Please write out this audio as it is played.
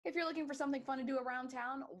If you're looking for something fun to do around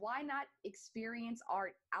town, why not experience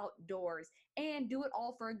art outdoors and do it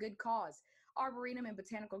all for a good cause? Arboretum and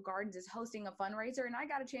Botanical Gardens is hosting a fundraiser, and I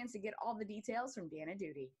got a chance to get all the details from Dana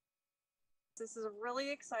Duty. This is a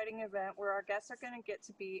really exciting event where our guests are going to get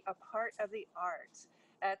to be a part of the art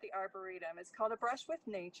at the Arboretum. It's called A Brush with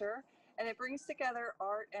Nature, and it brings together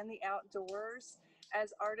art and the outdoors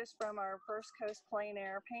as artists from our First Coast plein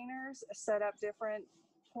air painters set up different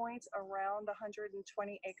points around the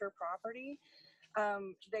 120-acre property.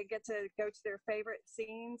 They get to go to their favorite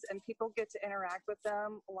scenes, and people get to interact with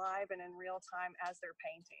them live and in real time as they're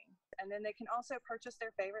painting. And then they can also purchase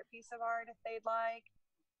their favorite piece of art if they'd like.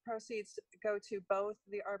 Proceeds go to both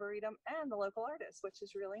the Arboretum and the local artists, which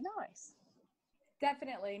is really nice.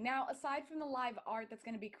 Definitely. Now, aside from the live art that's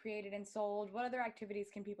going to be created and sold, what other activities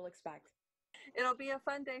can people expect? It'll be a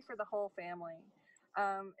fun day for the whole family.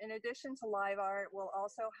 In addition to live art, we'll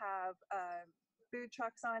also have food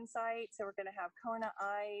trucks on site. So we're going to have Kona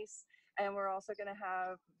Ice, and we're also going to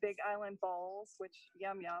have Big Island Bowls, which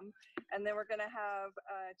yum yum. And then we're going to have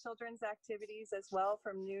children's activities as well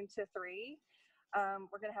from noon to 3.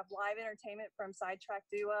 We're going to have live entertainment from Sidetrack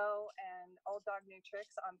Duo and Old Dog New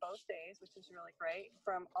Tricks on both days, which is really great,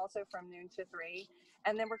 also from noon to 3.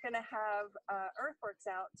 And then we're going to have Earthworks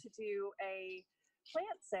out to do a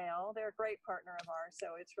plant sale. They're a great partner of ours,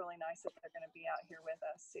 so it's really nice that they're going to be out here with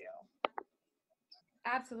us too.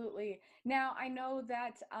 Absolutely. Now, I know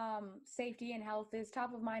that safety and health is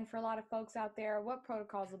top of mind for a lot of folks out there. What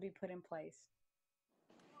protocols will be put in place?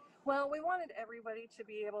 Well, we wanted everybody to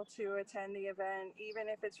be able to attend the event, even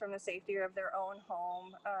if it's from the safety of their own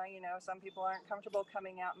home. Some people aren't comfortable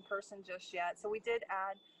coming out in person just yet. So we did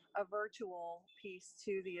add a virtual piece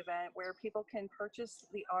to the event where people can purchase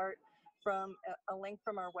the art from a link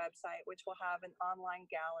from our website, which will have an online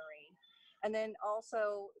gallery. And then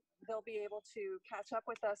also they'll be able to catch up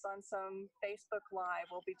with us on some Facebook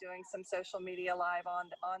Live. We'll be doing some social media live on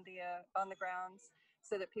the grounds,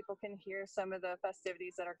 so that people can hear some of the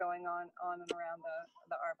festivities that are going on and around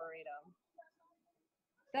the Arboretum.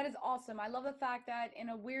 That is awesome. I love the fact that in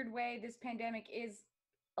a weird way, this pandemic is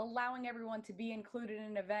allowing everyone to be included in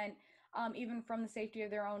an event, even from the safety of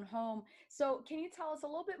their own home. So can you tell us a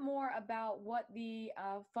little bit more about what the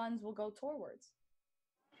funds will go towards?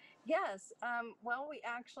 Yes, well, we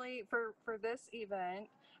actually, for this event,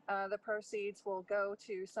 the proceeds will go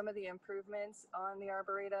to some of the improvements on the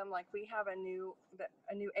Arboretum. Like we have a new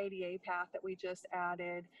ADA path that we just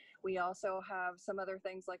added. We also have some other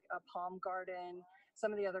things like a palm garden,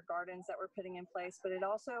 some of the other gardens that we're putting in place, but it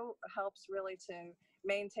also helps really to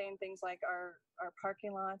maintain things like our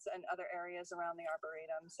parking lots and other areas around the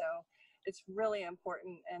Arboretum. So it's really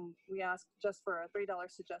important, and we ask just for a $3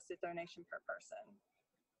 suggested donation per person.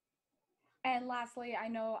 And lastly, I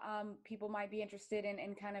know people might be interested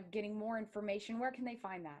in kind of getting more information. Where can they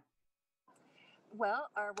find that? Well,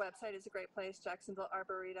 our website is a great place,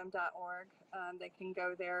 jacksonvillearboretum.org. They can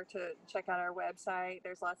go there to check out our website.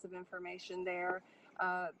 There's lots of information there,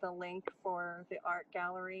 the link for the art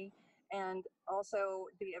gallery. And also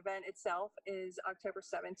the event itself is October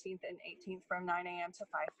 17th and 18th from 9 a.m. to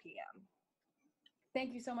 5 p.m.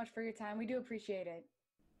 Thank you so much for your time. We do appreciate it.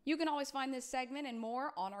 You can always find this segment and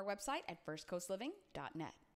more on our website at firstcoastliving.net.